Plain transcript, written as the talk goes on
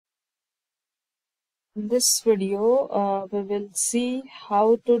In this video, we will see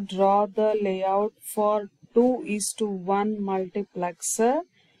how to draw the layout for 2:1 multiplexer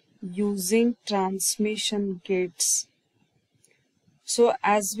using transmission gates. So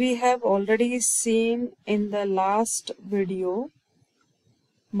as we have already seen in the last video,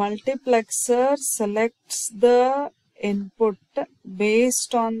 multiplexer selects the input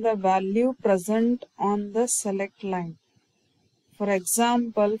based on the value present on the select line. For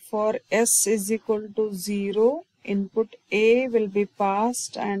example, for S is equal to 0, input A will be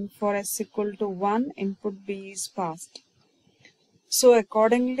passed, and for S equal to 1, input B is passed. So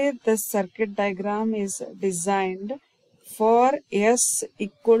accordingly, this circuit diagram is designed for S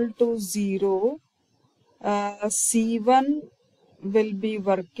equal to 0. C1 will be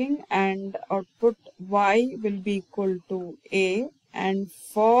working and output Y will be equal to A, and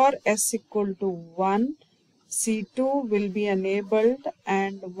for S equal to 1, C2 will be enabled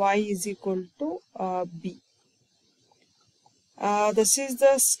and Y is equal to B. This is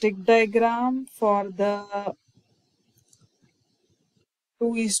the stick diagram for the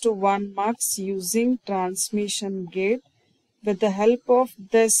 2:1 mux using transmission gate. With the help of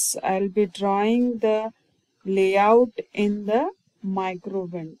this, I'll be drawing the layout in the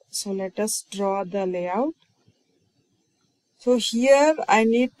Microwind. So let us draw the layout. So here I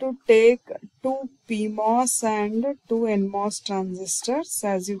need to take two PMOS and two NMOS transistors.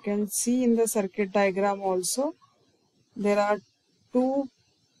 As you can see in the circuit diagram also, there are two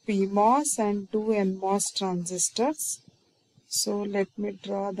PMOS and two NMOS transistors. So let me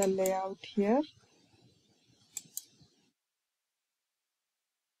draw the layout here.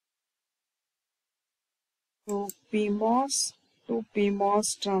 So two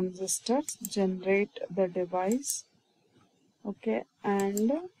PMOS transistors generate the device. Okay,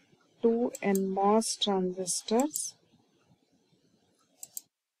 and two NMOS transistors.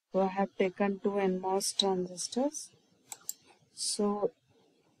 So I have taken two NMOS transistors. So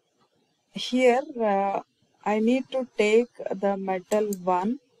here I need to take the metal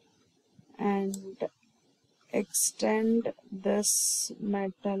 1 and extend this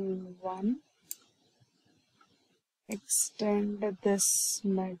metal 1, extend this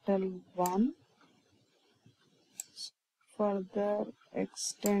metal 1, further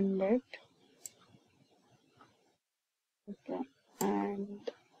extend it. Okay,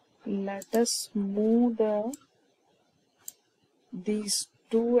 and let us move these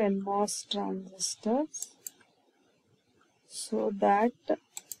two NMOS transistors so that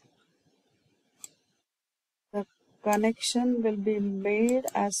the connection will be made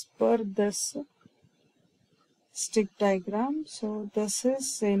as per this stick diagram. So this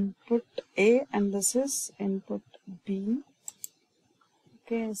is input A and this is input B.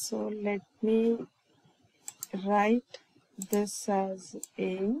 Okay, so let me write this as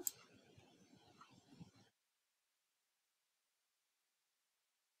A.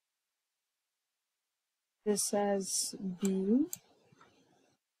 This as B.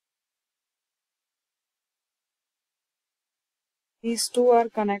 These two are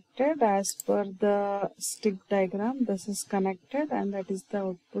connected as per the stick diagram. This is connected and that is the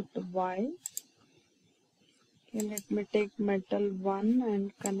output Y. Okay, let me take metal 1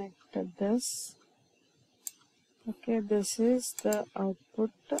 and connect this. Okay, this is the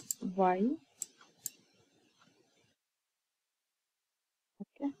output Y.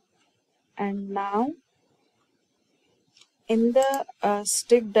 Okay, and now in the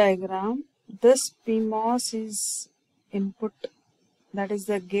stick diagram, this PMOS is input, that is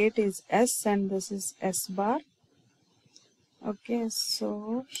the gate is S and this is S bar. Okay,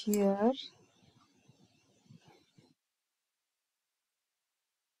 so here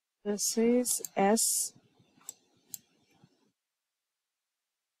this is S.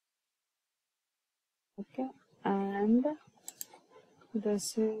 Okay, and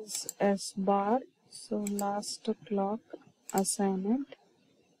this is S bar. So last clock assign it,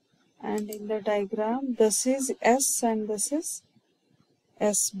 and in the diagram this is S and this is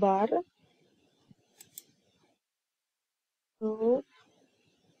S bar. So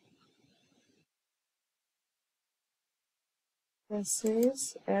this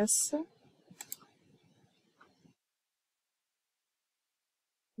is S,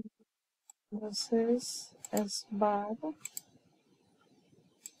 this is S bar.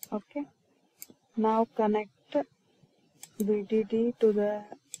 Okay, now connect VDD to the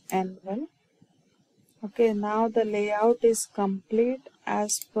anvil. Okay, now the layout is complete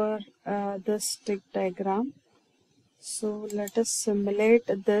as per the stick diagram. So let us simulate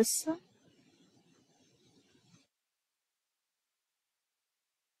this.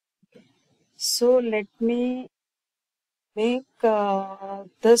 So let me make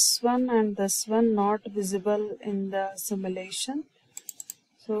this one and this one not visible in the simulation.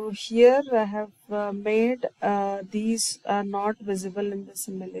 So here I have made these are not visible in the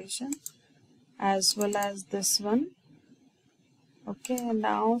simulation, as well as this one. Okay,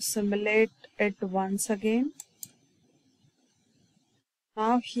 now simulate it once again.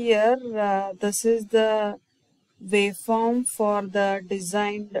 Now here this is the waveform for the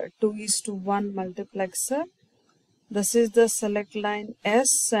designed 2:1 multiplexer. This is the select line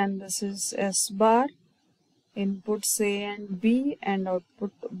S and this is S bar, inputs A and B and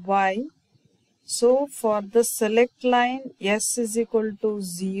output Y. So for the select line S is equal to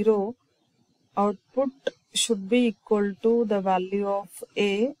 0, output should be equal to the value of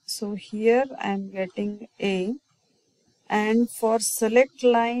A. So here I am getting A. And for select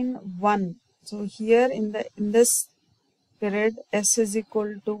line 1, so here in this period S is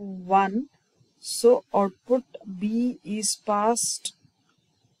equal to 1, so output B is passed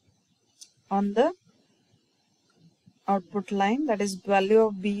on the output line, that is value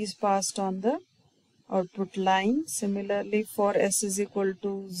of B is passed on the output line. Similarly for S is equal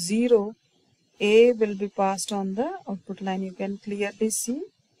to 0, A will be passed on the output line. You can clearly see,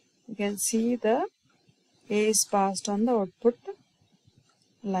 you can see the A is passed on the output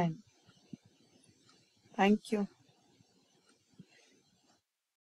line. Thank you.